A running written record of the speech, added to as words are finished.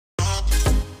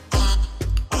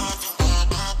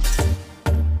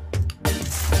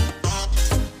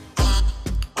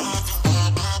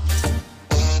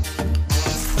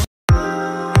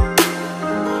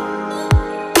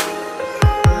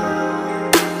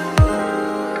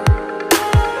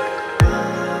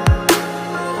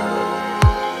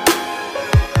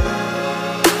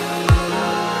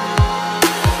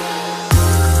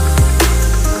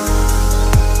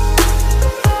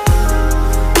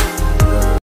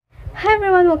Hi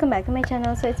everyone, welcome back to my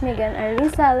channel. So it's me again,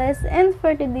 Ringlight, and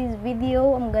for today's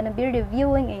video, I'm gonna be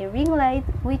reviewing a ring light,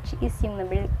 which is yung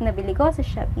nabili ko sa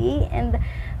Shopee, and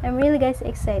I'm really guys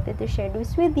excited to share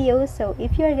this with you. So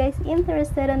if you are guys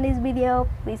interested on this video,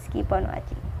 please keep on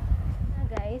watching.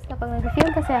 Guys, kapag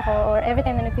nag-film kasi ako, or every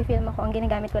time na nag-film ako, ang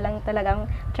ginagamit ko lang talagang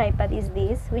tripod is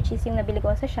this, which is yung nabili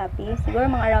ko sa Shopee.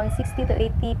 Siguro mga around 60 to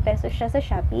 80 pesos siya sa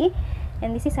Shopee.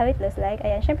 And this is how it looks like.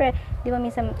 Ayan, syempre, di ba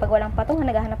minsan pag walang patungan,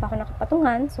 naghahanap ako ng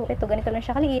kapatungan. So, ito, ganito lang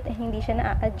siya kaliit, hindi siya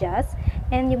na-adjust.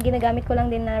 And yung ginagamit ko lang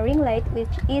din na ring light,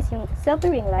 which is yung selfie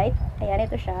ring light. Ayan,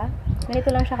 ito siya. Ganito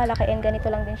lang siya kalaki and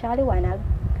ganito lang din siya kaliwanag.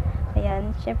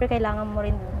 Ayan, syempre, kailangan mo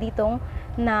rin ditong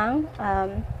ng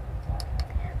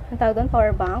ang tawag doon,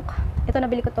 power bank. Ito,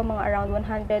 nabili ko to mga around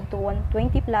 100 to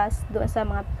 120 plus doon sa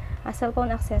mga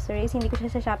cellphone accessories. Hindi ko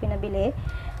siya sa Shopee nabili.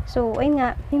 So, ayun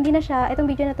nga, hindi na siya, itong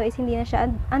video na to is hindi na siya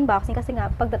unboxing kasi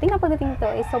nga, pagdating to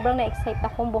is sobrang na-excite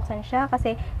akong buksan siya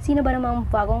kasi sino ba namang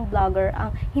bagong vlogger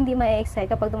ang hindi ma-excite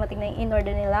kapag dumating na yung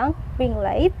in-order nilang ring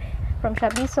light from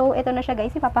Shopee. So, ito na siya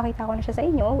guys, ipapakita ko na siya sa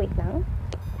inyo. Wait lang.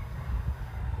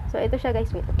 So, ito siya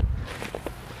guys, wait.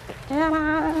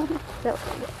 So,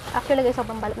 actually guys,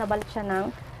 sobrang nabalit siya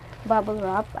ng bubble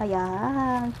wrap.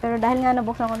 Ayan. Pero dahil nga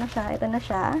nabuksan ko na siya, ito na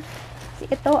siya.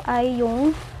 Ito ay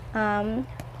yung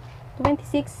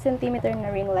 26 cm na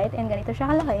ring light and ganito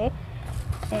siya kalaki.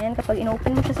 And kapag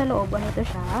inopen mo siya sa loob, ganito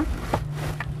siya.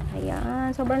 Ayan.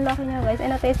 Sobrang laki niya guys.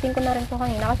 And na-testing ko na rin po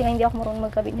kanina kasi nga hindi ako marunong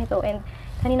magkabit nito. And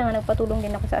kanina nga nagpatulong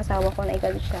din ako sa asawa ko na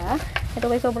ikabit siya. Ito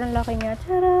guys, sobrang laki niya.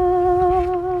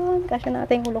 Charan! Kasya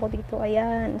natin yung ulo ko dito.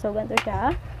 Ayan. So, ganito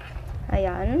siya.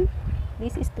 Ayan.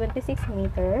 This is 26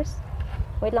 meters.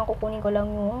 Wait lang, kukunin ko lang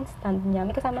yung stand niya.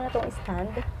 May kasama na itong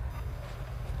stand.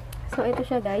 So, ito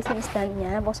siya guys, yung stand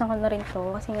niya. Nabuksan ko na rin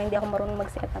to kasi nga hindi ako marunong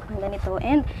mag-setup ng ganito.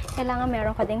 And, kailangan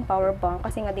meron ka ding power bank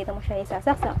kasi nga dito mo siya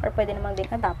isasaksak or pwede namang din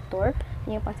adapter.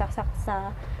 Yung pagsaksak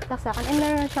sa saksakan. And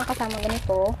meron siyang kasama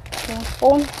ganito, yung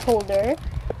phone holder.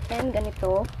 And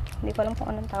ganito. Hindi ko alam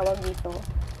kung anong tawag dito.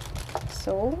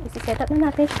 So, isi-setup na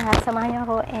natin siya. Samahan niyo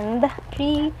ako. And,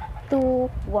 3,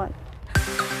 2, 1.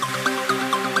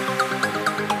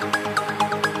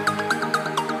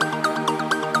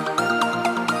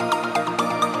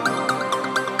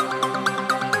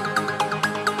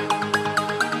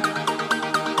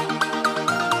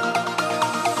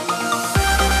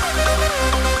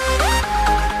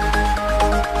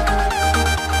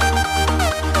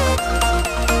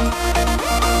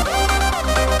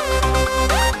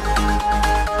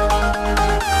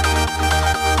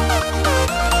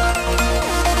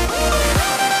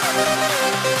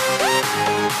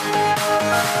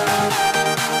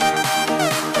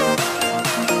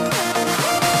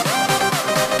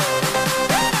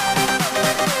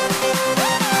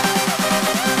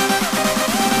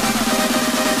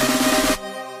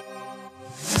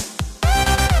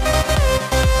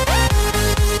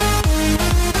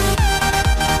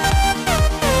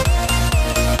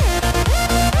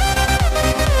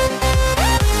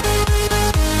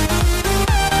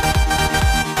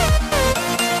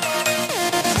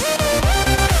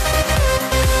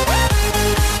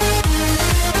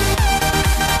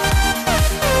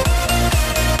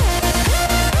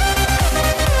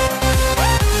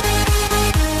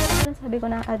 Sabi ko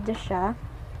na-adjust siya.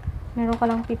 Meron ka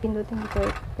lang pipindutin dito.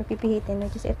 Pipihitin,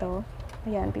 which is ito.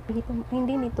 Ayan, pipihitin.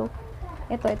 Hindi nito.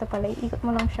 Ito pala. Ikot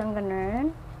mo lang siyang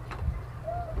ganun.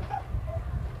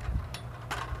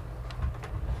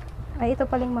 Ay, ito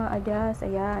pala yung ma-adjust.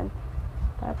 Ayan.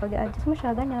 Para pag i-adjust mo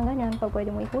siya, ganyan. Pag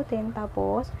pwede mo ikutin.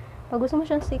 Tapos, pag gusto mo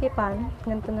siyang sikipan,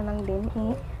 ganito na lang din.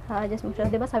 I-adjust mo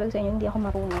siya. Diba sabi ko sa inyo, hindi ako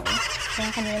marunong.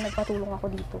 Kaya kanina nagpatulong ako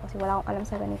dito kasi wala akong alam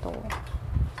sa ganito.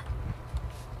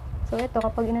 So, ito,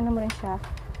 kapag inano mo rin siya,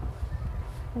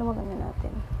 lumagan na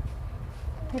natin.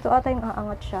 Ito ata yung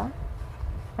aangat siya.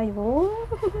 Ayun.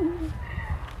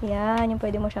 Yan, yung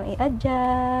pwede mo siyang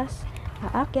i-adjust,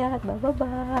 aakyat,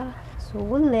 bababa. So,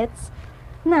 let's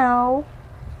now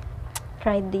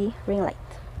try the ring light.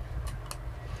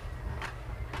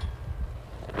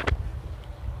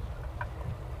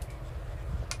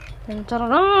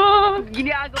 Tararam!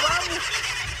 Ginagawa mo!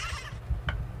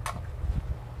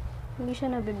 Hindi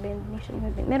siya nabibend.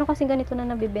 Meron kasi ganito na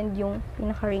nabibend yung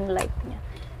pinaka-ring light niya.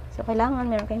 So, kailangan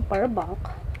meron kayong power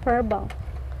bank.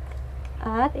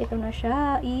 At, ito na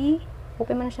siya.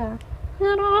 I-open mo na siya.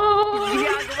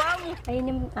 Ayun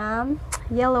yung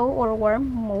yellow or warm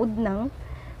mode ng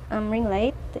ring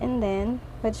light. And then,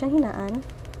 pwede siyang hinaan.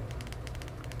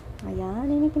 Ayan.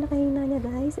 Yun yung pinakahina niya,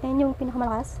 guys. Ayan yung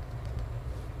pinakamalakas.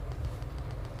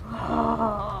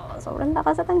 Sobrang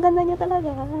lakas at ang ganda niya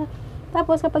talaga.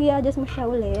 Tapos, kapag i-adjust mo siya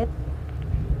ulit,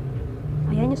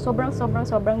 ayan Tignan nyo,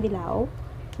 sobrang dilaw.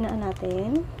 Hinaan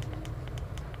natin.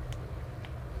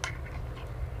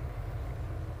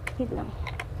 Wait lang.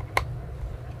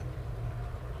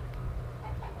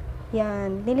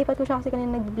 Yan. Nilipat ko siya kasi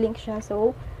kanina nag-blink siya.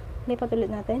 So, lipat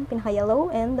ulit natin. Pinaka-yellow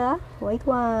and the white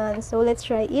one. So, let's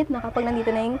try it. Kapag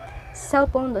nandito na yung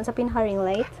cellphone doon sa pinaka-ring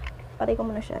light, patay ko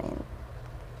muna siya. Yan.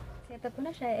 Set up ko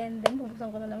na siya and then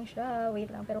bubuksan ko na lang siya. Wait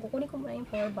lang. Pero kukunin ko muna yung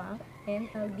power bank and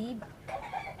I'll be back.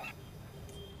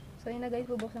 So, yun na guys.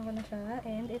 Bubuksan ko na siya.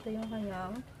 And ito yung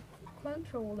kanyang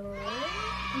controller.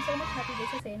 I'm so much happy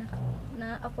guys kasi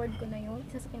na-afford ko na yun.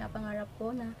 Isa sa pinapangarap ko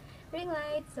na ring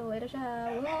light. So, ito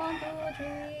siya. 1,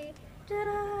 2, 3.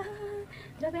 Tada!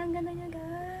 Grabe, ang ganda niya,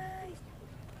 guys.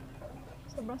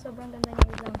 Sobrang ganda niya.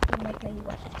 Wait lang, yung mic na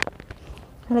iwan.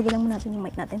 Nalagyan lang muna natin yung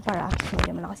mic natin para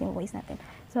medyo malakas yung voice natin.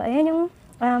 So, ayan yung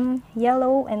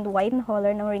yellow and white na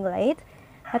color ng ring light.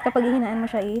 At kapag ihinaan mo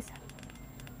siya is,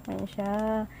 ayan siya.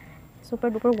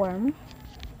 Super duper warm.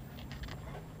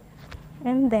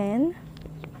 And then,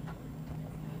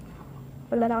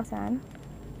 paglalakasan,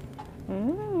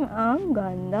 ang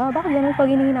ganda. Bakit ganun pag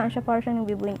hinihinaan siya para siya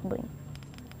nagbi-blink-blink?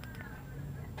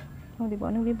 O,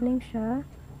 diba? Nagbi-blink siya.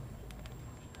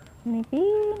 May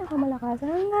pinakamalakas.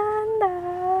 Ang ganda!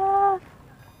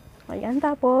 Ayan,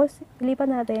 tapos, ilipat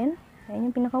natin. Ayan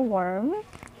yung pinaka-warm.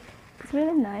 It's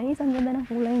really nice. Ang ganda ng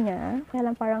kulay niya. Kaya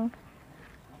lang parang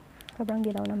sobrang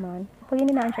dilaw naman. Pag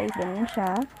hinihinaan siya is ganun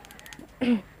siya.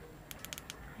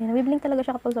 Ayan, nagbi-blink talaga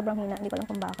siya kapag sobrang hina. Hindi ko alam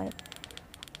kung bakit.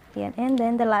 Yan. And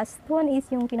then, the last one is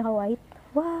yung pinaka-white.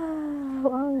 Wow!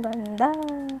 Ang ganda!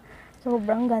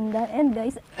 Sobrang ganda. And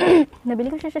guys,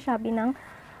 nabili ko siya sa Shopee ng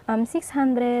mga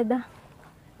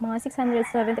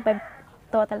 675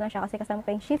 total na siya kasi kasama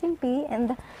pa yung shipping fee.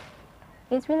 And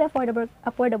it's really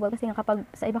affordable kasi nga kapag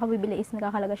sa iba ka bibili is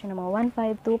nakakalaga siya ng mga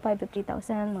 1,500, 2,500 to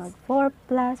 3,000, mga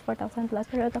 4,000 plus.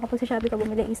 Pero ito kapag sa Shopee ka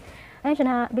bumili is, ayun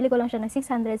siya, bili ko lang siya ng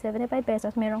 675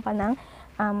 pesos. Meron ka ng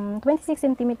 26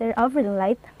 cm of ring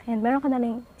light and meron ka na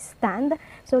lang stand.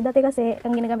 So dati kasi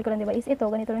ang ginagamit ko lang diba is ito,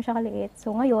 ganito lang siya kaliit. So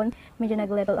ngayon medyo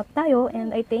nag-level up tayo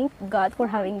and I thank God for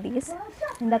having this.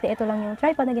 And dati ito lang yung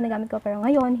tripod na ginagamit ko, pero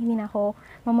ngayon hindi na ako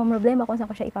mamamroblema kung saan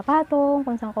ko siya ipapatong,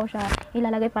 kung saan ko siya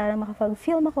ilalagay para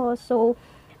makapag-film ako. So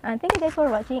thank you guys for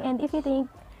watching, and if you think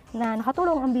na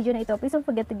nakatulong ang video na ito, please don't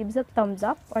forget to give us a thumbs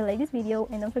up or like this video,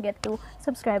 and don't forget to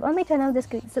subscribe on my channel.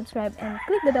 Just click subscribe and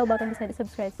click the bell button beside the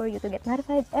subscribe for you to get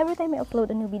notified every time I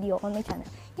upload a new video on my channel.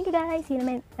 Thank you guys. See you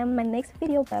in my next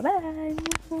video. Bye bye.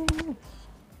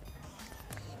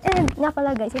 And nga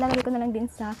pala guys, ilalagay ko na lang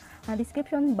din sa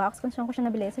description box kung saan ko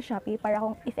siya nabili sa Shopee, para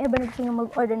kung if ever gusto nyo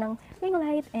mag-order ng ring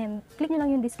light, and click nyo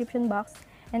lang yung description box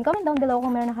and comment down below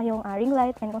kung meron na kayong ring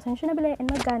light and kung saan siya nabili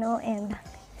and magkano, and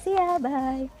see ya.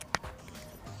 Bye.